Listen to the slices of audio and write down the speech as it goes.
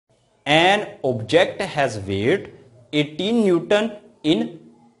An object has weight 18 Newton in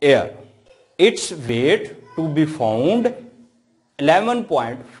air. Its weight to be found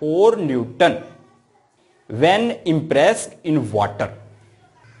 11.4 Newton when immersed in water.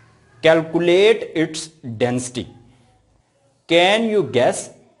 Calculate its density. Can you guess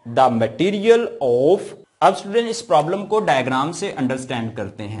the material of। अब student इस problem को diagram से understand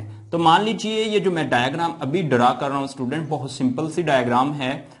करते हैं। तो मान लीजिए ये जो मैं डायग्राम अभी ड्रा कर रहा हूं स्टूडेंट, बहुत सिंपल सी डायग्राम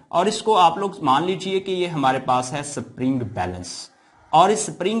है, और इसको आप लोग मान लीजिए कि ये हमारे पास है स्प्रिंग बैलेंस, और इस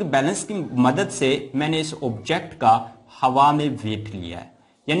स्प्रिंग बैलेंस की मदद से मैंने इस ऑब्जेक्ट का हवा में वेट लिया है।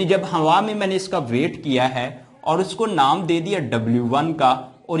 यानी जब हवा में मैंने इसका वेट किया है और उसको नाम दे दिया W1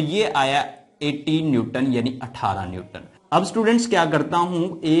 का, और ये आया 18 न्यूटन यानी 18 न्यूटन। अब स्टूडेंट्स क्या करता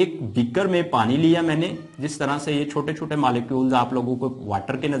हूं, एक बीकर में पानी लिया मैंने, जिस तरह से ये छोटे छोटे मॉलिक्यूल्स आप लोगों को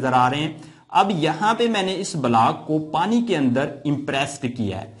वाटर के नजर आ रहे हैं। अब यहां पे मैंने इस ब्लॉक को पानी के अंदर इंप्रेस्ड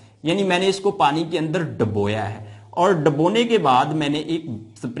किया है, यानी मैंने इसको पानी के अंदर डुबोया है, और डुबोने के बाद मैंने एक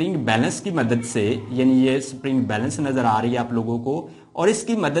स्प्रिंग बैलेंस की मदद से, यानी ये स्प्रिंग बैलेंस नजर आ रही है आप लोगों को, और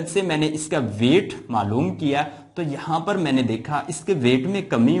इसकी मदद से मैंने इसका वेट मालूम किया। तो यहां पर मैंने देखा इसके वेट में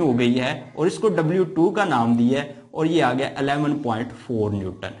कमी हो गई है और इसको W2 का नाम दिया है, और ये आ गया 11.4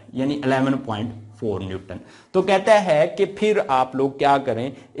 न्यूटन, यानी 11.4 न्यूटन। तो कहता है कि फिर आप लोग क्या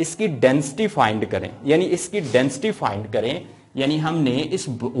करें, इसकी डेंसिटी फाइंड करें, यानी इसकी डेंसिटी फाइंड करें, यानी हमने इस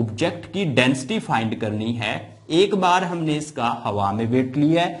ऑब्जेक्ट की डेंसिटी फाइंड करनी है। एक बार हमने इसका हवा में वेट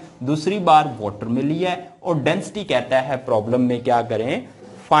लिया है, दूसरी बार वाटर में लिया है, और डेंसिटी कहता है प्रॉब्लम में क्या करें,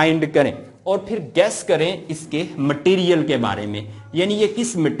 फाइंड करें, और फिर गैस करें इसके मटेरियल के बारे में, यानी ये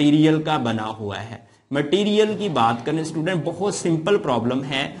किस मटेरियल का बना हुआ है। मटेरियल की बात करें स्टूडेंट, बहुत सिंपल प्रॉब्लम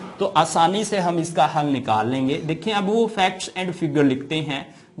है, तो आसानी से हम इसका हल निकाल लेंगे। देखिए अब वो फैक्ट्स एंड फिगर लिखते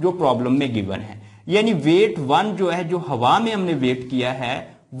हैं जो प्रॉब्लम में गिवन है, यानी वेट 1 जो है, जो हवा में हमने वेट किया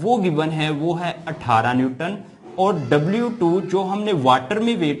है वो गिवन है, वो है 18 न्यूटन, और W2 जो हमने वाटर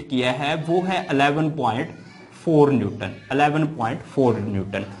में वेट किया है वो है 11.4 न्यूटन, 11.4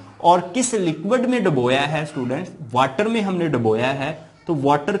 न्यूटन। और किस लिक्विड में डुबोया है स्टूडेंट्स, वाटर में हमने डुबोया है। तो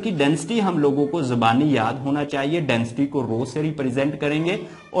वाटर की डेंसिटी हम लोगों को जुबानी याद होना चाहिए, डेंसिटी को रो से रिप्रेजेंट करेंगे,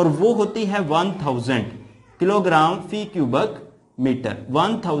 और वो होती है 1000 किलोग्राम फी क्यूबिक मीटर,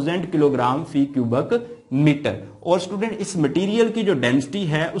 1000 किलोग्राम फी क्यूबिक मीटर। और स्टूडेंट इस मटेरियल की जो डेंसिटी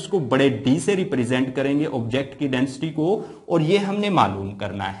है उसको बड़े डी से रिप्रेजेंट करेंगे, ऑब्जेक्ट की डेंसिटी को, और ये हमने मालूम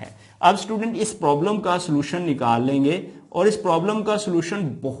करना है। अब स्टूडेंट इस प्रॉब्लम का सॉल्यूशन निकाल लेंगे, और इस प्रॉब्लम का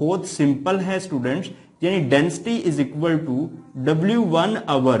सॉल्यूशन बहुत सिंपल है स्टूडेंट्स, यानी density is equal to W1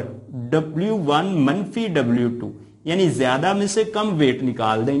 our W1 मनफी W2, यानी ज्यादा में से कम वेट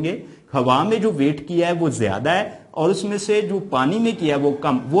निकाल देंगे। हवा में जो वेट किया है वो ज्यादा है, और उसमें से जो पानी में किया है वो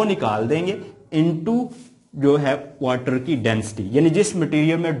कम, वो निकाल देंगे, इनटू जो है वाटर की डेंसिटी, यानी जिस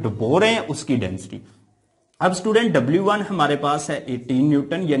मटेरियल में डुबो रहे हैं उसकी डेंसिटी। अब स्टूडेंट W1 हमारे पास है 18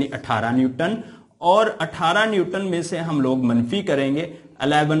 न्यूटन यानी 18 न्यूटन, और 18 न्यूटन में से हम लोग मनफी करेंगे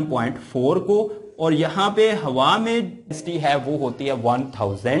 11.4 को, और यहां पे हवा में डेंसिटी है वो होती है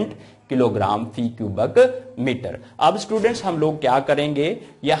 1000 किलोग्राम फी क्यूबिक मीटर। अब स्टूडेंट्स हम लोग क्या करेंगे,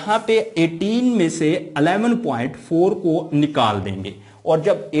 यहां पे 18 में से 11.4 को निकाल देंगे, और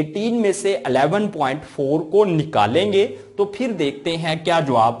जब 18 में से 11.4 को निकालेंगे तो फिर देखते हैं क्या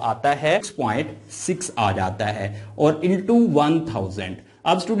जवाब आता है, 6.6 आ जाता है, और इंटू 1000।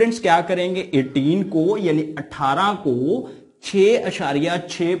 अब स्टूडेंट्स क्या करेंगे, 18 को यानी 18 को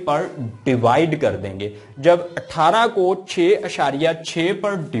 6.6 पर डिवाइड कर देंगे। जब 18 को 6.6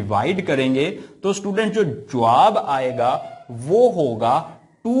 पर डिवाइड करेंगे तो स्टूडेंट जो जवाब आएगा वो होगा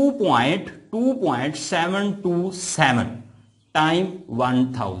 2.727 टाइम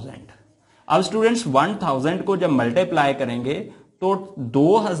 1000। अब स्टूडेंट्स 1000 को जब मल्टीप्लाई करेंगे तो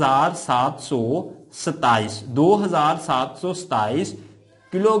 2727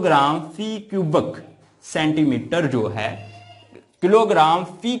 किलोग्राम फी क्यूबिक सेंटीमीटर जो है, किलोग्राम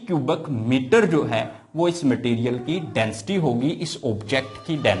फी क्यूबिक मीटर जो है वो इस मटेरियल की डेंसिटी होगी, इस ऑब्जेक्ट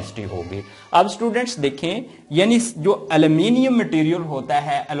की डेंसिटी होगी। अब स्टूडेंट्स देखें, यानी जो एल्यूमिनियम मटेरियल होता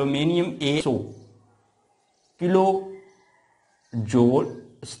है, एल्यूमिनियम 100 किलो जो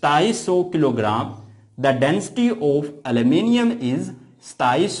 2700 kilogram, the density of aluminium is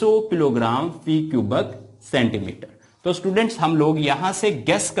 2700 kilogram fee cubic centimetre. तो स्टूडेंट्स हम लोग यहां से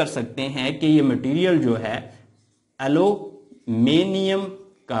गेस कर सकते हैं कि ये मटेरियल जो है एल्यूमिनियम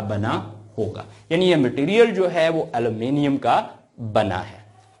का बना होगा, यानी ये मटेरियल जो है वो एल्यूमिनियम का बना है।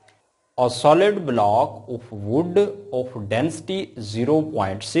 और solid block of would of density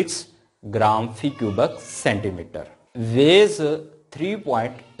 0.6 gram fee cubic centimetre veg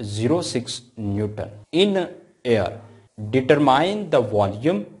 3.06 Newton in air, determine the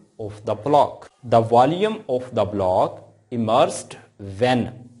volume of the block. The volume of the block immersed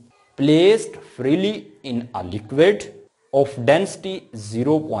when placed freely in a liquid of density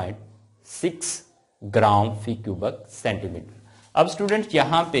 0.6 gram fee cubic centimetre. अब students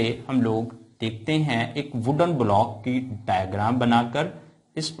यहाँ पे हम लोग देखते हैं एक wooden block की diagram बनाकर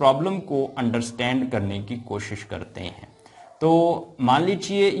इस प्रॉब्लम को अंडरस्टैंड करने की कोशिश करते हैं। तो मान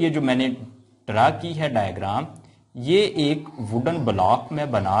लीजिए ये जो मैंने ड्रा की है डायग्राम, ये एक वुडन ब्लॉक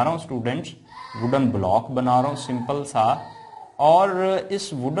मैं बना रहा हूँ स्टूडेंट्स, वुडन ब्लॉक बना रहा हूँ सिंपल सा। और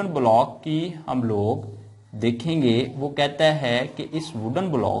इस वुडन ब्लॉक की हम लोग देखेंगे, वो कहता है कि इस वुडन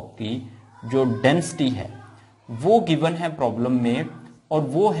ब्लॉक की जो डेंसिटी है वो गिवन है प्रॉब्लम में, और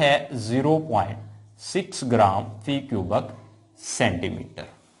वो है 0.6 ग्राम फी क्यूबिक सेंटीमीटर।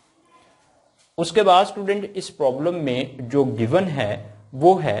 उसके बाद स्टूडेंट इस प्रॉब्लम में जो गिवन है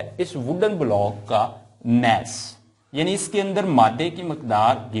वो है इस वुडन ब्लॉक का मैस, यानी इसके अंदर मादे की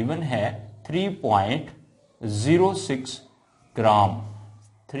मकदार गिवन है 3.06 ग्राम,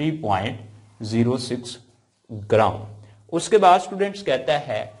 3.06 ग्राम। उसके बाद स्टूडेंट्स कहता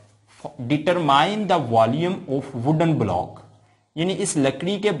है determine the volume of wooden block, यानी इस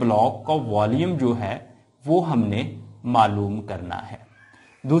लकड़ी के ब्लॉक का वॉल्यूम जो है वो हमने मालूम करना है।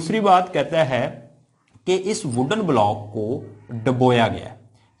 दूसरी बात कहता है कि इस वुडन ब्लॉक को डुबोया गया,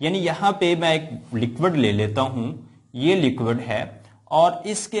 यानी यहां पे मैं एक लिक्विड ले लेता हूं, ये लिक्विड है और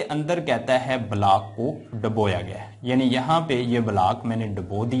इसके अंदर कहता है ब्लॉक को डुबोया गया, यानी यहां पे ये ब्लॉक मैंने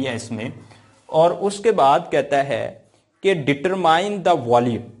डुबो दिया इसमें। और उसके बाद कहता है कि डिटरमाइन द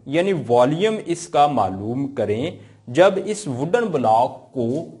वॉल्यूम, यानी वॉल्यूम इसका मालूम करें जब इस वुडन ब्लॉक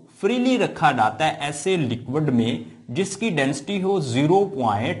को फ्रीली रखा जाता है ऐसे लिक्विड में जिसकी डेंसिटी हो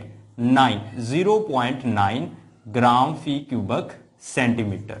 0.9 ग्राम फी क्यूबिक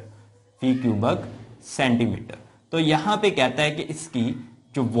सेंटीमीटर, फी क्यूबिक सेंटीमीटर। तो यहां पे कहता है कि इसकी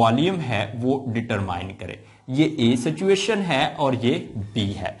जो वॉल्यूम है वो डिटरमाइन करे। ये ए सिचुएशन है और ये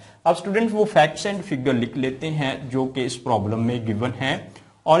बी है। अब स्टूडेंट वो फैक्ट्स एंड फिगर लिख लेते हैं जो कि इस प्रॉब्लम में गिवन है,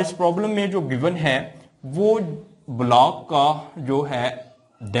 और इस प्रॉब्लम में जो गिवन है वो ब्लॉक का जो है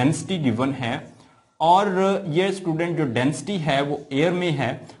डेंसिटी गिवन है, और ये स्टूडेंट जो डेंसिटी है वो एयर में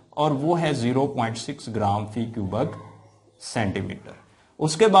है और वो है 0.6 ग्राम फी क्यूबिक सेंटीमीटर।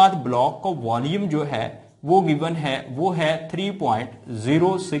 उसके बाद ब्लॉक का वॉल्यूम जो है वो गिवन है, वो है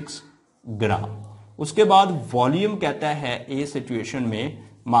 3.06 ग्राम। उसके बाद वॉल्यूम कहता है ए सिचुएशन में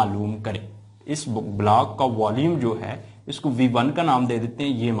मालूम करें, इस ब्लॉक का वॉल्यूम जो है इसको V1 का नाम दे देते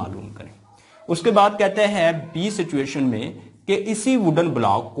हैं, ये मालूम करें। उसके बाद कहते हैं बी सिचुएशन में कि इसी वुडन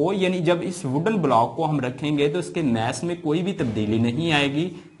ब्लॉक को, यानी जब इस वुडन ब्लॉक को हम रखेंगे तो इसके मैस में कोई भी तब्दीली नहीं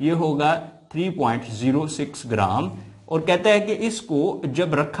आएगी, ये होगा 3.06 ग्राम। और कहता है कि इसको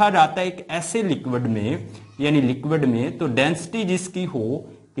जब रखा जाता है एक ऐसे लिक्विड में, यानी लिक्विड में, तो डेंसिटी जिसकी हो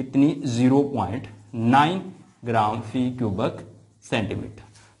कितनी 0.9 ग्राम फी क्यूबिक सेंटीमीटर।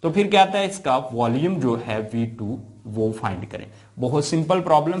 तो फिर कहता है इसका वॉल्यूम जो है V2 वो फाइंड करें। बहुत सिंपल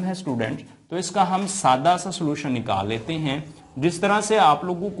प्रॉब्लम है स्टूडेंट, तो इसका हम सादा सा सोल्यूशन निकाल लेते हैं। जिस तरह से आप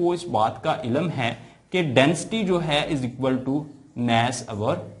लोगों को इस बात का इल्म है कि डेंसिटी जो है is equal to mess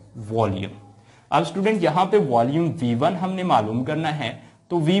our volume. अब स्टूडेंट यहां पे वॉल्यूम V1 हमने मालूम करना है,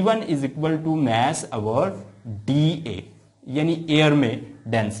 तो V1 is equal to mess our DA, यानी एयर में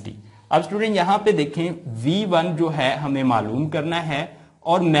डेंसिटी। अब स्टूडेंट यहां पे देखें V1 जो है हमें मालूम करना है,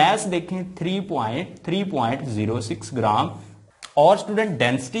 और मैस देखें 3.06 ग्राम, और स्टूडेंट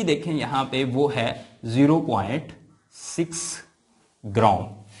डेंसिटी देखें यहां पे वो है 0.6 ग्राम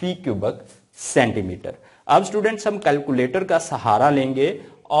फी क्यूबिक सेंटीमीटर। अब स्टूडेंट्स हम कैलकुलेटर का सहारा लेंगे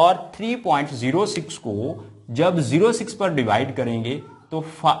और 3.06 को जब 06 पर डिवाइड करेंगे तो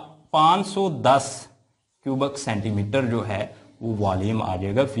 510 क्यूबिक सेंटीमीटर जो है वो वॉल्यूम आ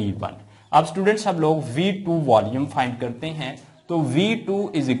जाएगा V1। अब स्टूडेंट्स हम लोग V2 वॉल्यूम फाइंड करते हैं, तो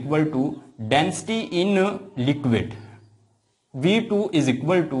V2 is equal to density in liquid, V2 is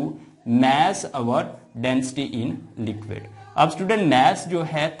equal to mess our density in liquid. अब स्टूडेंट मैस जो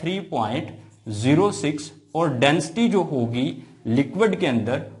है 3.06 और डेंसिटी जो होगी लिक्विड के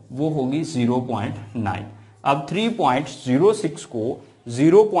अंदर वो होगी 0.9। अब 3.06 को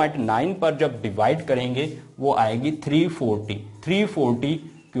 0.9 पर जब डिवाइड करेंगे वो आएगी 340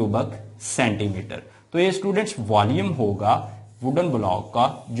 क्यूबिक सेंटीमीटर। तो ये स्टूडेंट्स वॉल्यूम होगा वुडन ब्लॉक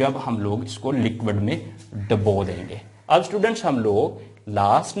का जब हम लोग इसको लिक्विड में डुबो देंगे। अब स्टूडेंट्स हम लोग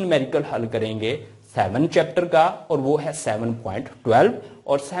लास्ट न्यूमेरिकल हल करेंगे 7 चैप्टर का, और वो है 7.12,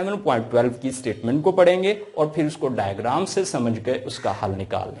 और 7.12 की स्टेटमेंट को पढ़ेंगे और फिर उसको डायग्राम से समझ के उसका हल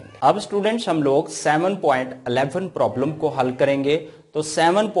निकाल लेंगे। अब स्टूडेंट्स हम लोग 7.11 प्रॉब्लम को हल करेंगे, तो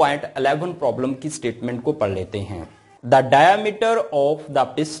 7.11 प्रॉब्लम की स्टेटमेंट को पढ़ लेते हैं। The diameter of the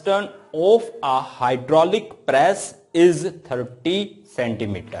piston of a hydraulic press is 30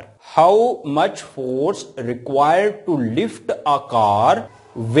 centimeter. How much force required to lift a car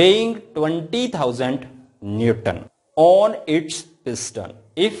weighing 20,000 Newton on its piston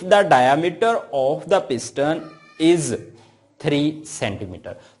if the diameter of the piston is 3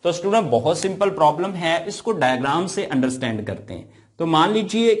 centimetre. तो student बहुत simple problem है, इसको diagram से understand करते हैं। तो मान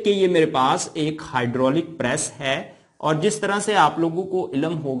लीजिए कि ये मेरे पास एक हाइड्रोलिक प्रेस है, और जिस तरह से आप लोगों को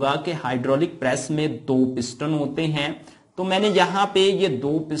इल्म होगा कि हाइड्रोलिक प्रेस में 2 पिस्टन होते हैं, तो मैंने यहाँ पे ये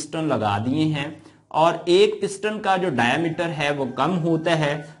 2 पिस्टन लगा दिए हैं, और एक पिस्टन का जो डायमीटर है वो कम होता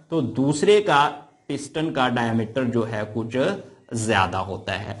है, तो दूसरे का पिस्टन का डायमीटर जो है कुछ ज्यादा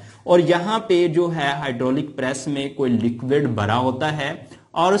होता है। और यहाँ पे जो है हाइड्रोलिक प्रेस में कोई लिक्विड भरा होता है,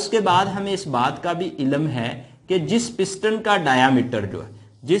 और उसके बाद हमें इस बात का भी इल्म है कि जिस पिस्टन का डायमीटर जो है,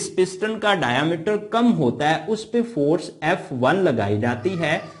 जिस पिस्टन का डायमीटर कम होता है उस पे फोर्स F1 लगाई जाती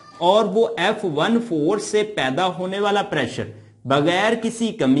है, और वो F1 फोर्स से पैदा होने वाला प्रेशर बगैर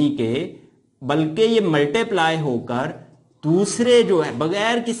किसी कमी के, बल्कि ये मल्टीप्लाई होकर दूसरे जो है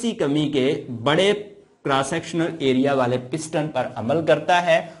बगैर किसी कमी के बड़े क्रॉस सेक्शनल एरिया वाले पिस्टन पर अमल करता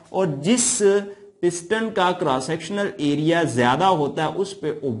है। और जिस पिस्टन का क्रॉस सेक्शनल एरिया ज्यादा होता है उस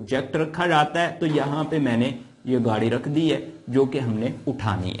पे ऑब्जेक्ट रखा जाता है। तो यहां पे मैंने ये गाड़ी रख दी है जो कि हमने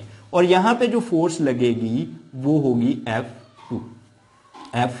उठानी है, और यहां पे जो फोर्स लगेगी वो होगी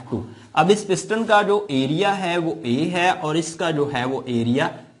F2। अब इस पिस्टन का जो एरिया है वो A है, और इसका जो है वो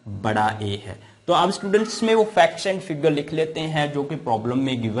एरिया बड़ा A है। तो अब स्टूडेंट्स में वो फैक्ट्स एंड फिगर लिख लेते हैं जो कि प्रॉब्लम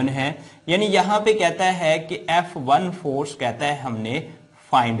में गिवन है। यानी यहां पे कहता है कि F1 फोर्स कहता है हमने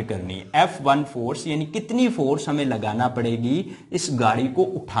फाइंड करनी है। F1 फोर्स यानी कितनी फोर्स हमें लगाना पड़ेगी इस गाड़ी को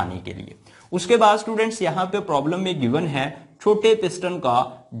उठाने के लिए। उसके बाद स्टूडेंट्स यहां पे प्रॉब्लम में गिवन है छोटे पिस्टन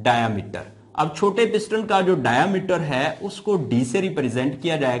का डायामीटर। अब छोटे पिस्टन का जो डायामीटर है उसको D से रिप्रेजेंट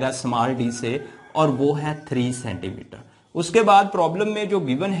किया जाएगा, स्मॉल d से, और वो है 3 सेंटीमीटर। उसके बाद प्रॉब्लम में जो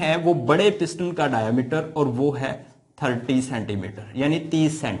गिवन है वो बड़े पिस्टन का डायमीटर, और वो है 30 सेंटीमीटर यानी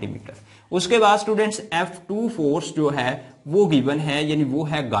 30 सेंटीमीटर। उसके बाद स्टूडेंट्स F2 फोर्स जो है वो गिवन है, यानी वो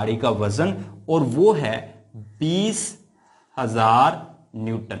है गाड़ी का वजन, और वो है 20,000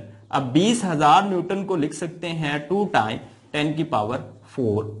 न्यूटन। अब 20,000 न्यूटन को लिख सकते हैं 2 टाइम 10 की पावर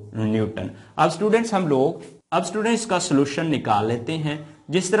 4 न्यूटन। अब स्टूडेंट्स का सोल्यूशन निकाल लेते हैं।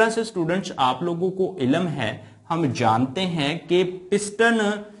 जिस तरह से स्टूडेंट्स आप लोगों को इल्म है, हम जानते हैं कि पिस्टन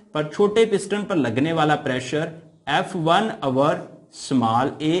पर, छोटे पिस्टन पर लगने वाला pressure F1 over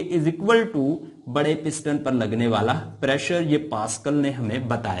small a is equal to बड़े पिस्टन पर लगने वाला प्रेशर, ये पास्कल ने हमें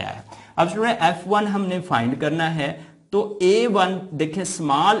बताया है। अब स्टूडेंट F1 हमने फाइंड करना है, तो A1 देखें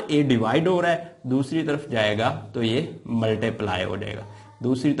स्मॉल a डिवाइड हो रहा है, दूसरी तरफ जाएगा तो ये मल्टीप्लाई हो जाएगा,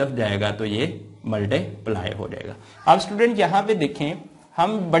 दूसरी तरफ जाएगा तो ये मल्टीप्लाई हो जाएगा। अब स्टूडेंट यहां पे देखें,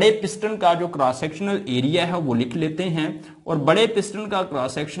 हम बड़े पिस्टन का जो क्रॉस सेक्शनल एरिया है वो लिख लेते हैं, और बड़े पिस्टन का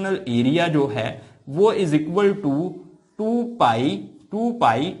क्रॉस सेक्शनल एरिया जो है वो is equal to 2 pi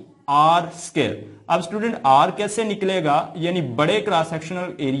r square. अब स्टूडेंट r कैसे निकलेगा, यानी बड़े क्रॉस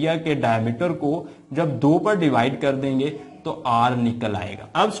सेक्शनल एरिया के डायमीटर को जब 2 पर डिवाइड कर देंगे तो r निकल आएगा।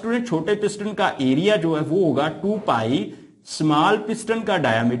 अब स्टूडेंट छोटे पिस्टन का एरिया जो है वो होगा 2 पाई स्मॉल पिस्टन का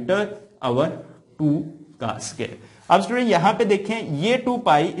डायमीटर ओवर 2 का स्क्वायर। अब स्टूडेंट यहां पे देखें, ये 2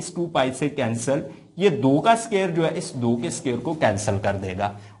 पाई इस 2 पाई से कैंसिल, ये 2 का स्क्वायर जो है इस 2 के स्क्वायर को कैंसिल कर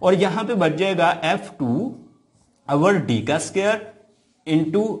देगा, और यहां पे बच जाएगा F2 ओवर d का स्क्वायर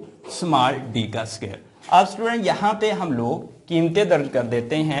इंटू स्मॉल d का स्क्वायर। अब स्टूडेंट यहां पे हम लोग कीमतें दर्ज कर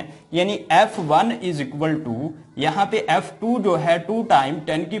देते हैं, यानी F1 इज इक्वल टू, यहां पे F2 जो है 2 टाइम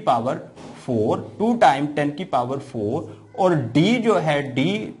 10 की पावर 4, 2 टाइम 10 की पावर 4, और d जो है d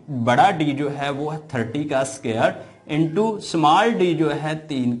बड़ा d जो है वो है 30 का स्क्वायर इंटू स्मॉल d जो है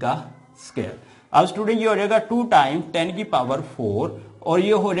 3 का स्क्वायर। अब स्टूडेंट ये हो जाएगा 2 टाइम 10 की पावर 4, और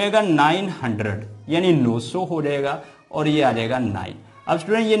ये हो जाएगा 900 यानी 900 हो जाएगा, और ये आ जाएगा 9। अब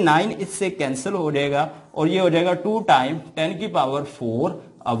स्टूडेंट ये 9 इससे कैंसिल हो जाएगा, और ये हो जाएगा 2 टाइम 10 की पावर 4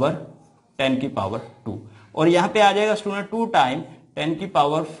 ओवर 10 की पावर 2, और यहाँ पे आ जाएगा स्टूडेंट 2 टाइम 10 की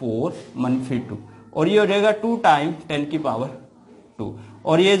पावर 4 मनफी 2, और ये हो जाएगा 2 टाइम 10 की पावर 2,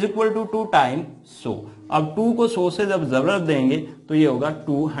 और ये इज इक्वल टू 2 टाइम 100। अब 2 को 100 से जब जबरदस्त देंगे तो ये होगा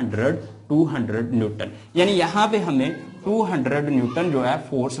 200 न्यूटन, यानी यहां पे हमें 200 न्यूटन जो है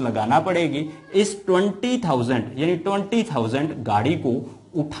फोर्स लगाना पड़ेगी इस 20,000 यानी 20,000 गाड़ी को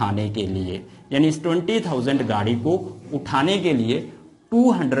उठाने के लिए, यानी इस 20,000 गाड़ी को उठाने के लिए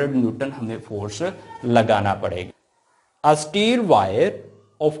 200 न्यूटन हमें फोर्स लगाना पड़ेगा। अ steel wire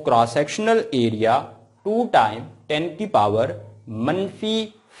of cross sectional area 2 time 10 की पावर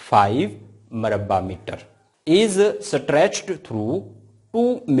 -5 मरबा metre is stretched through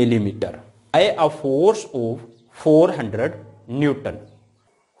 2 millimeter by a force of 400 Newton.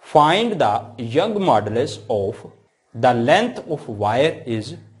 Find the young modulus of the length of wire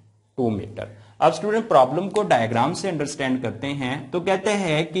is 2 metre. अब student problem को diagram से understand करते हैं तो कहते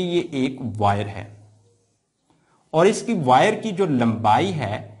हैं कि ये एक वायर है और इसकी वायर की जो लंबाई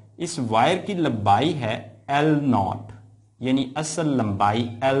है, इस वायर की लंबाई है L0, यानी असल लंबाई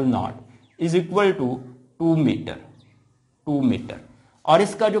L0 is equal to 2 metre. और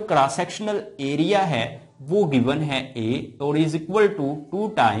इसका जो क्रॉस सेक्शनल एरिया है वो गिवन है A और इज इक्वल टू 2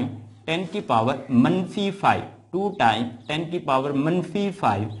 टाइम 10 की पावर -5, 2 टाइम 10 की पावर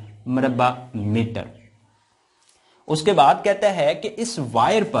 -5 मरबा मीटर। उसके बाद कहता है कि इस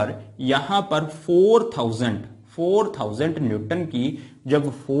वायर पर यहां पर 4000 न्यूटन की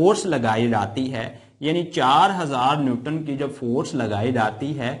जब फोर्स लगाई जाती है, यानी 4000 न्यूटन की जब फोर्स लगाई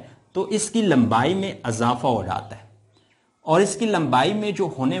जाती है तो इसकी लंबाई में इजाफा हो जाता है। और इसकी लंबाई में जो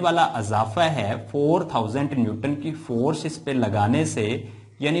होने वाला इजाफा है 4000 न्यूटन की फोर्स इस पे लगाने से,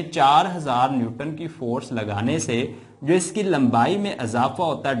 यानी 4000 न्यूटन की फोर्स लगाने से जो इसकी लंबाई में इजाफा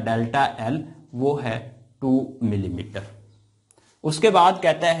होता है डेल्टा एल, वो है 2 मिलीमीटर। उसके बाद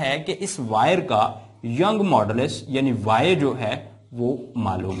कहता है कि इस वायर का यंग मॉडुलस यानी वाई जो है वो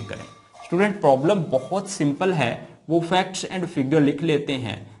मालूम करें। स्टूडेंट प्रॉब्लम बहुत सिंपल है, वो फैक्ट्स एंड फिगर लिख लेते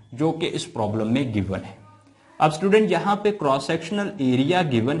हैं जो कि इस प्रॉब्लम में गिवन है। अब स्टूडेंट यहां पे क्रॉस सेक्शनल एरिया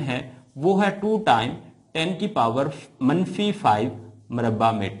गिवन है, वो है 2 टाइम 10 की पावर -5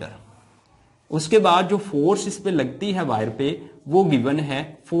 मरबा मीटर। उसके बाद जो फोर्स इस पे लगती है वायर पे वो गिवन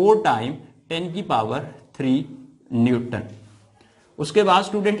है 4 टाइम 10 की पावर 3 न्यूटन। उसके बाद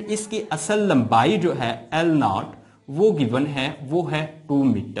स्टूडेंट इसकी असल लंबाई जो है L0 वो गिवन है, वो है 2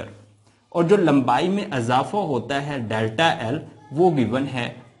 मीटर। और जो लंबाई में इजाफा होता है डेल्टा एल वो गिवन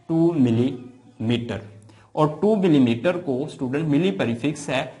है 2 मिलीमीटर। और 2 मिलीमीटर को स्टूडेंट मिली परिफिक्स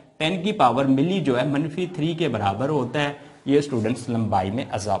है, 10 की पावर मिली जो है -3 के बराबर होता है। ये स्टूडेंट्स लंबाई में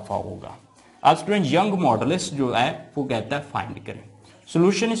इजाफा होगा। अब स्टूडेंट यंग मॉडुलस जो है वो कहता है फाइंड करें।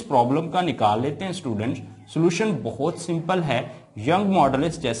 सोल्यूशन इस प्रॉब्लम का निकाल लेते हैं स्टूडेंट। सोल्यूशन बहुत सिंपल है। यंग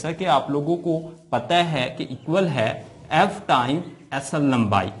मॉडुलस जैसा कि आप लोगों को पता है कि इक्वल है F टाइम असल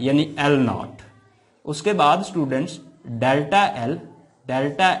लंबाई यानी L0। उसके बाद students delta L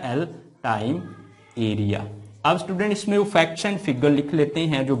time area. अब स्टूडेंट इसमें वो फैक्ट्स एंड फिगर लिख लेते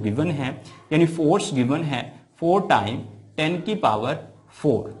हैं जो गिवन है, यानी फोर्स गिवन है 4 टाइम 10 की पावर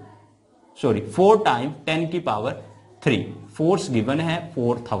 4 टाइम 10 की पावर 3। फोर्स गिवन है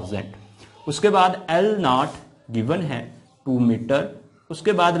 4000। उसके बाद L0 गिवन है 2 मीटर।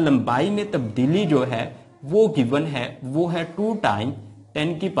 उसके बाद लंबाई में तब्दीली जो है वो गिवन है, वो है 2 टाइम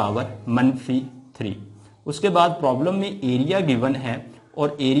 10 की पावर -3। उसके बाद प्रॉब्लम में एरिया गिवन है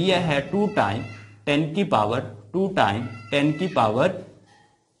और एरिया है 2 टाइम 10 की पावर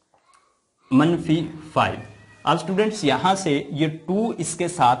 -5। अब स्टूडेंट्स यहां से ये 2 इसके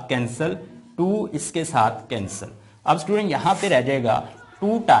साथ कैंसिल, 2 इसके साथ कैंसिल। अब स्टूडेंट यहां पे रह जाएगा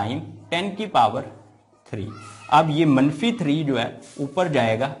 2 टाइम 10 की पावर 3। अब ये -3 जो है ऊपर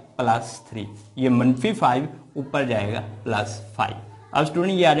जाएगा +3, ये -5 ऊपर जाएगा +5। अब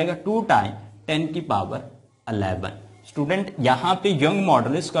स्टूडेंट ये आ जाएगा 2 टाइम 10 की पावर 11। स्टूडेंट यहां पे यंग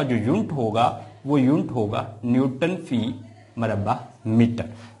मॉडुलस का जो यूनिट होगा वो यूनिट होगा न्यूटन फी मरबा metre.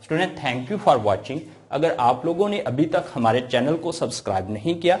 Student thank you for watching. अगर आप लोगों ने अभी तक हमारे चैनल को सब्सक्राइब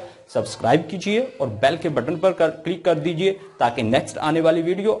नहीं किया, सब्सक्राइब कीजिए और बेल के बटन पर क्लिक कर दीजिए ताकि नेक्स्ट आने वाली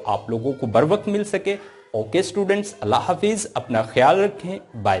वीडियो आप लोगों को बर वक्त मिल सके। ओके स्टूडेंट्स, अल्लाह हाफिज, अपना ख्याल रखें,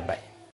 बाय बाय।